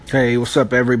Hey, what's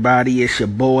up, everybody? It's your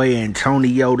boy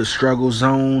Antonio, the Struggle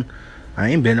Zone. I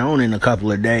ain't been on in a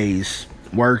couple of days.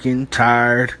 Working,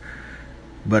 tired.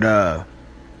 But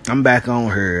I'm back on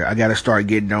here. I gotta start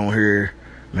getting on here,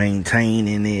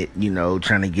 maintaining it,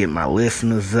 trying to get my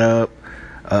listeners up.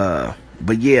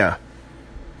 But yeah,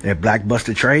 that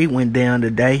Blockbuster Trade went down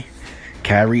today.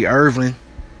 Kyrie Irving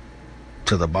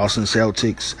to the Boston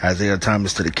Celtics, Isaiah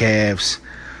Thomas to the Cavs.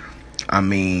 I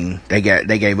mean, they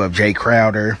gave up Jay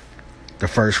Crowder, the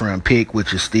first round pick,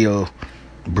 which is still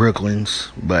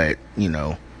Brooklyn's, but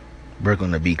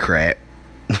Brooklyn will be crap.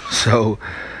 So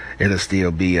it'll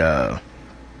still be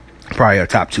probably a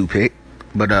top 2 pick.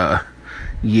 But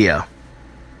yeah.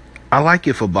 I like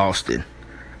it for Boston.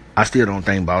 I still don't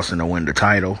think Boston will win the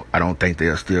title. I don't think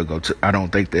they'll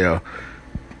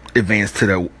advance to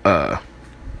the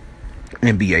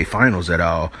NBA Finals at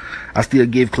all. I still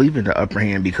give Cleveland the upper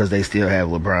hand because they still have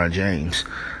LeBron James.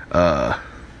 I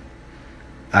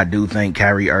do think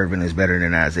Kyrie Irving is better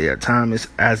than Isaiah Thomas.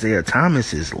 Isaiah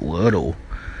Thomas is little.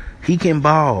 He can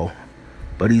ball,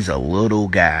 but he's a little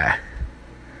guy.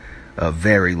 A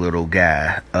very little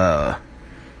guy.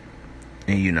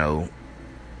 And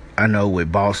I know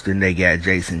with Boston they got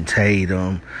Jason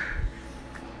Tatum.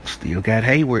 Still got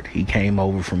Hayward. He came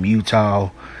over from Utah.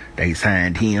 They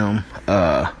signed him.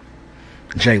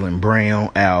 Jaylen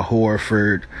Brown, Al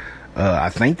Horford. I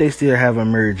think they still have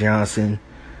Amir Johnson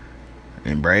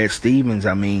and Brad Stevens.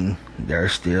 I mean, they're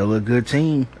still a good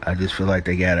team. I just feel like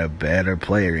they got a better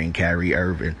player in Kyrie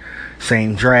Irving.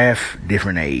 Same draft,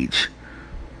 different age.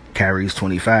 Kyrie's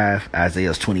 25,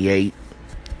 Isaiah's 28.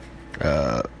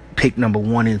 Pick number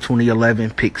 1 in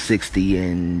 2011, pick 60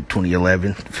 in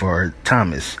 2011 for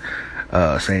Thomas.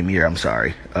 Same year, I'm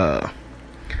sorry.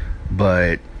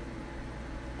 But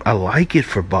I like it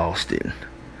for Boston.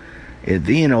 And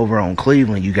then over on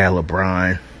Cleveland, you got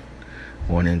LeBron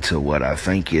going into what I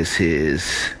think is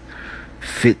his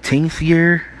 15th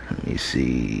year. Let me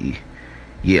see.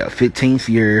 Yeah, 15th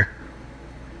year.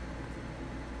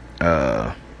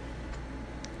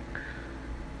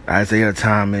 Isaiah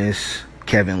Thomas,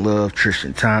 Kevin Love,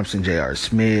 Tristan Thompson, J.R.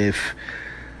 Smith,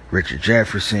 Richard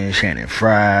Jefferson, Shannon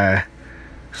Fry,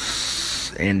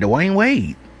 and Dwayne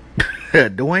Wade.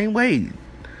 Dwayne Wade,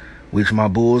 which my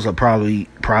Bulls are probably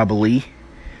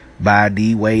buy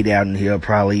D Wade out, and he'll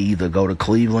probably either go to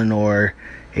Cleveland or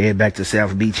head back to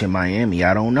South Beach in Miami.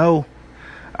 I don't know.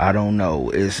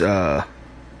 It's I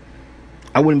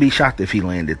wouldn't be shocked if he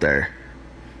landed there,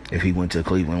 if he went to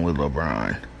Cleveland with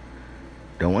LeBron.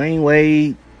 Dwayne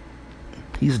Wade,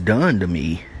 he's done to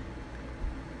me.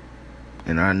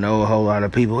 And I know a whole lot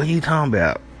of people, what are you talking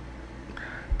about?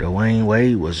 Dwayne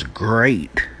Wade was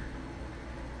great.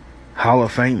 Hall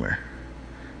of Famer.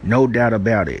 No doubt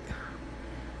about it.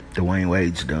 Dwayne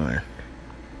Wade's done.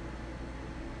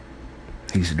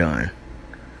 He's done.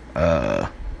 But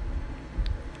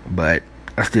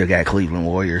I still got Cleveland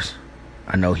Warriors.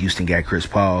 I know Houston got Chris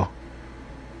Paul.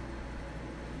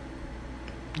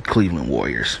 Cleveland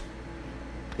Warriors.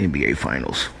 NBA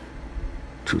Finals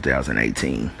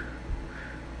 2018.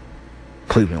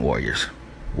 Cleveland Warriors.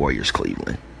 Warriors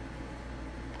Cleveland.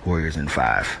 Warriors in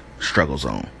 5. Struggle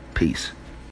Zone. Peace.